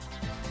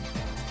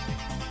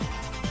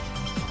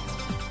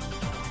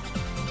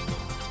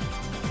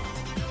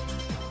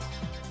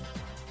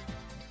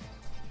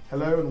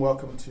Hello and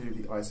welcome to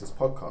the ISIS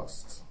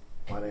podcast.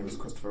 My name is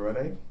Christopher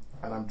Rennie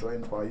and I'm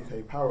joined by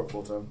UK power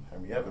reporter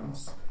Henry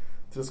Evans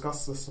to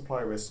discuss the supply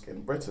risk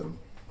in Britain.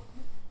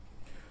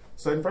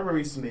 So in February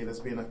recently there's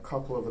been a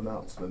couple of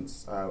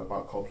announcements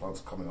about coal plants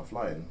coming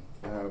offline.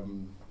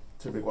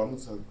 Two big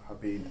ones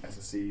have been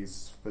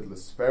SSE's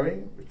Fiddler's Ferry,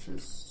 which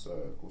is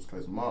of course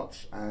closed in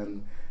March,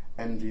 and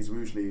ENGIE's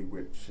Rugeley,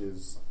 which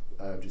is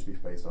due to be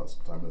phased out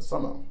sometime in the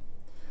summer.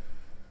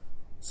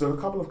 So a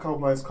couple of coal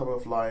plants coming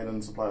offline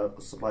and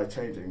supply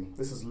changing.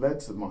 This has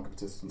led to market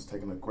participants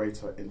taking a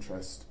greater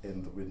interest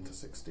in the Winter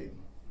 16.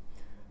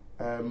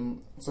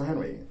 So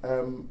Henry,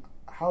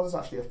 how has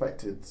this actually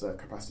affected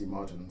capacity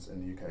margins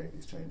in the UK,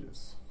 these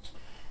changes?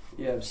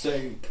 Yeah,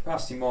 so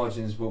capacity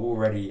margins were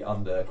already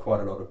under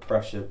quite a lot of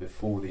pressure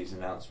before these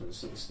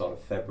announcements at the start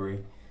of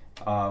February.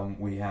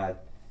 We had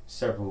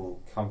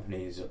several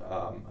companies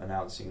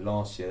announcing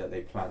last year that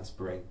they plan to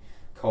bring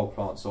coal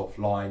plants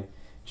offline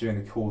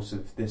during the course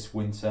of this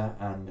winter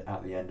and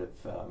at the end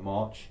of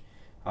March.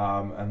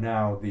 And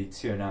now the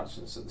two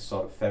announcements at the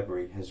start of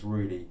February has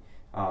really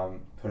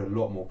put a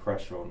lot more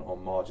pressure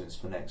on margins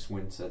for next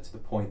winter, to the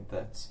point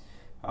that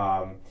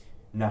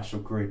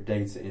National Grid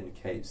data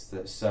indicates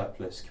that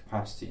surplus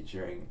capacity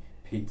during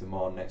peak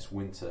demand next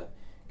winter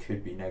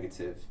could be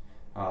negative,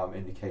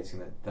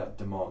 indicating that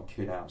demand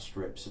could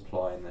outstrip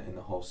supply in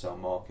the wholesale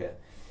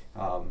market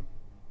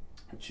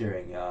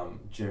during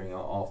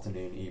our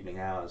afternoon, evening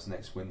hours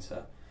next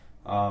winter.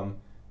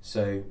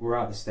 So we're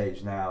at the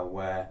stage now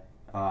where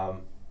a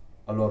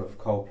lot of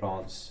coal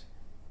plants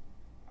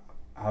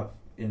have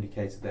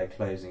indicated they're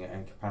closing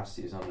and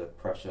capacity is under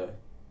pressure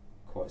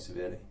quite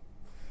severely.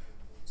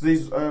 So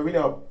these really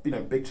are,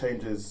 big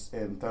changes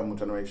in thermal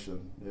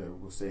generation.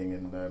 We're seeing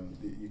in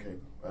the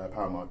UK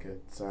power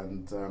market,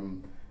 and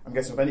I'm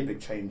guessing with any big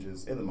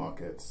changes in the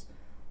market,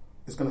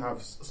 it's going to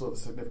have sort of a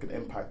significant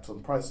impact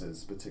on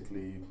prices,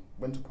 particularly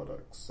winter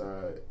products.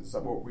 Is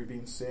that what we've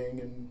been seeing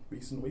in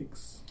recent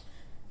weeks?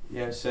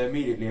 Yeah, so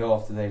immediately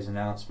after those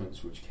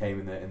announcements, which came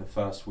in the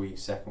first week,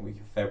 second week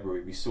of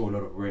February, we saw a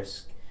lot of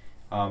risk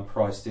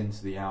priced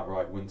into the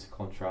outright winter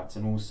contract,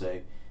 and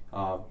also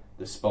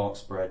the spark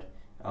spread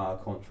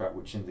contract,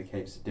 which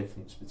indicates the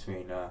difference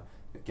between the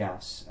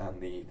gas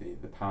and the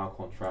power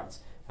contract.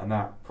 And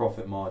that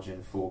profit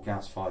margin for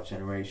gas-fired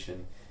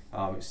generation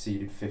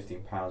exceeded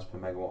 £15 per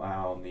megawatt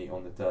hour on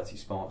the dirty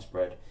spark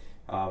spread.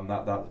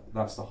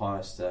 That's the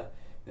highest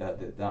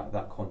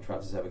that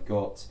contract has ever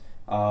got.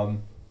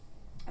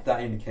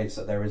 That indicates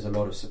that there is a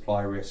lot of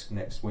supply risk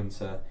next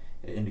winter.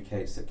 It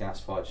indicates that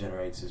gas-fired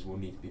generators will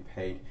need to be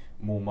paid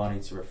more money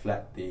to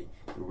reflect the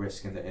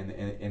risk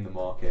in the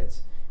market.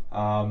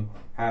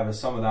 However,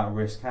 some of that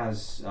risk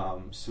has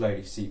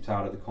slowly seeped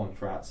out of the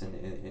contracts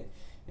in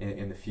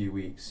the few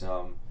weeks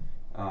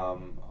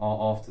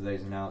after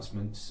those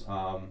announcements.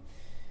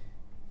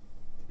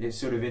 It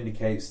sort of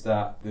indicates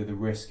that the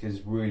risk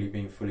has really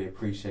been fully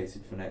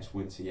appreciated for next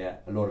winter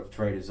yet. A lot of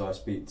traders I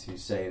speak to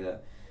say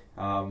that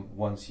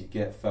once you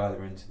get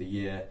further into the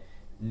year,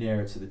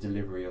 nearer to the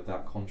delivery of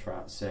that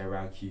contract, say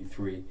around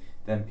Q3,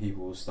 then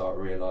people will start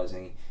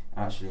realising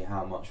actually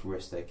how much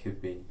risk there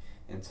could be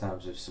in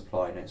terms of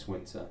supply next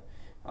winter.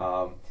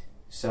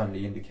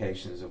 Certainly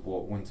indications of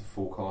what winter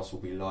forecasts will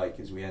be like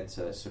as we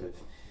enter sort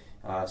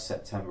of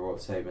September,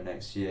 October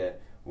next year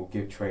will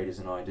give traders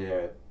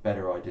a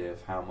better idea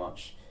of how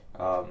much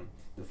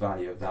the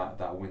value of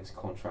that winter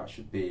contract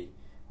should be.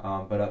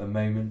 But at the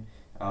moment,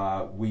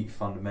 weak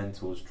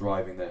fundamentals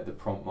driving the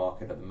prompt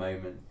market at the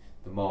moment,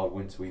 the mild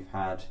winter we've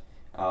had,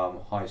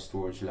 high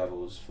storage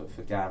levels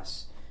for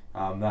gas,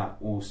 that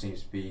all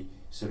seems to be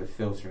sort of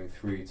filtering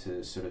through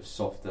to sort of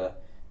softer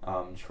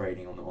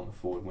trading on the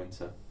forward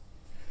winter.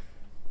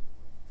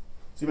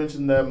 So you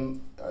mentioned,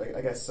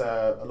 I guess,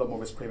 a lot more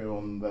risk premium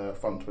on the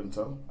front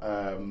winter,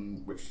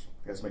 which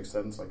I guess makes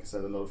sense. Like I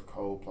said, a lot of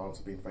coal plants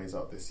have been phased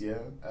out this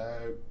year.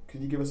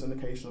 Can you give us an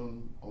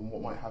indication on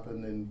what might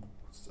happen in?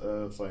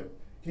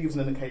 Can you give us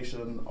an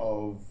indication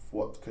of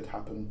what could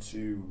happen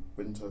to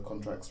winter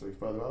contracts very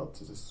further out?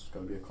 Is this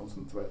going to be a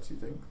constant threat, do you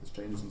think, this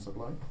changes in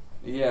supply?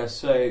 Yeah,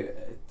 so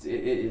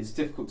it's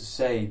difficult to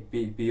say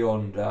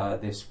beyond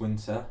this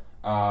winter.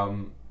 I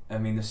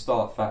mean, the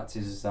start fact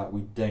is that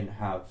we don't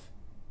have,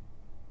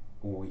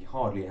 or we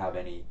hardly have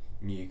any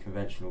new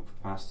conventional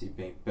capacity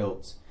being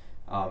built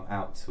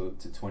out to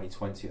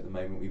 2020 at the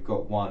moment. We've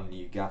got one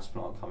new gas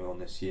plant coming on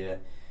this year,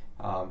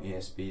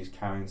 ESB's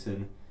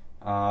Carrington.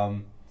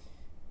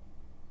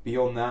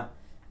 Beyond that,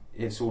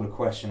 it's all a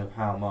question of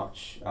how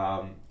much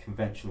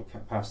conventional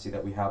capacity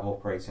that we have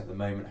operating at the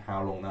moment,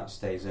 how long that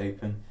stays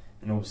open,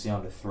 and obviously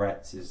under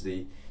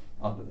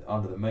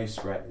the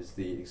most threat is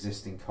the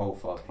existing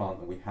coal-fired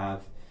plant that we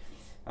have.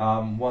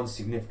 One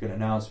significant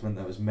announcement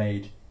that was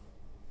made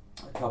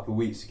a couple of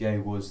weeks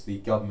ago was the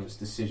government's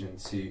decision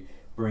to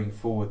bring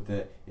forward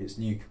its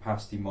new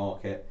capacity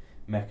market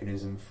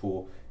mechanism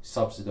for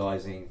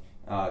subsidising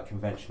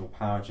conventional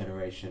power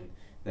generation.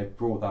 They've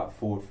brought that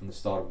forward from the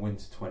start of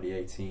winter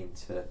 2018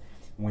 to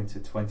winter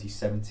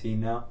 2017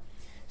 now.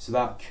 So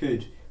that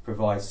could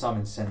provide some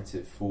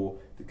incentive for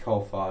the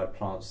coal-fired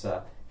plants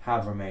that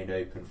have remained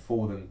open,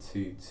 for them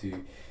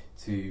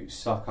to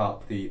suck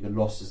up the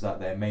losses that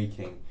they're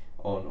making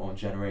on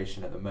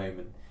generation at the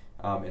moment,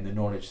 in the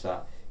knowledge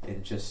that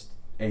in just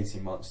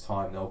 18 months'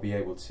 time they'll be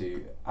able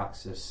to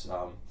access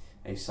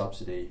a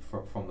subsidy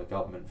from the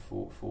government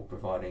for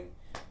providing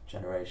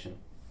generation.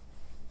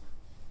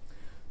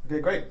 Okay,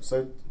 great.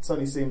 So it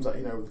certainly seems like,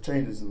 with the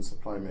changes in the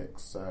supply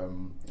mix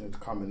to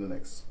come in the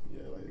next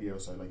year or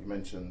so, like you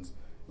mentioned,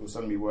 it will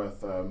certainly be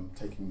worth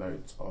taking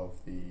note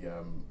of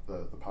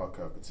the power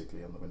curve,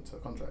 particularly on the winter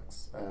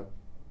contracts.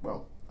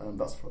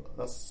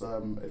 That's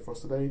it for us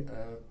today.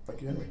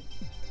 Thank you, Henry.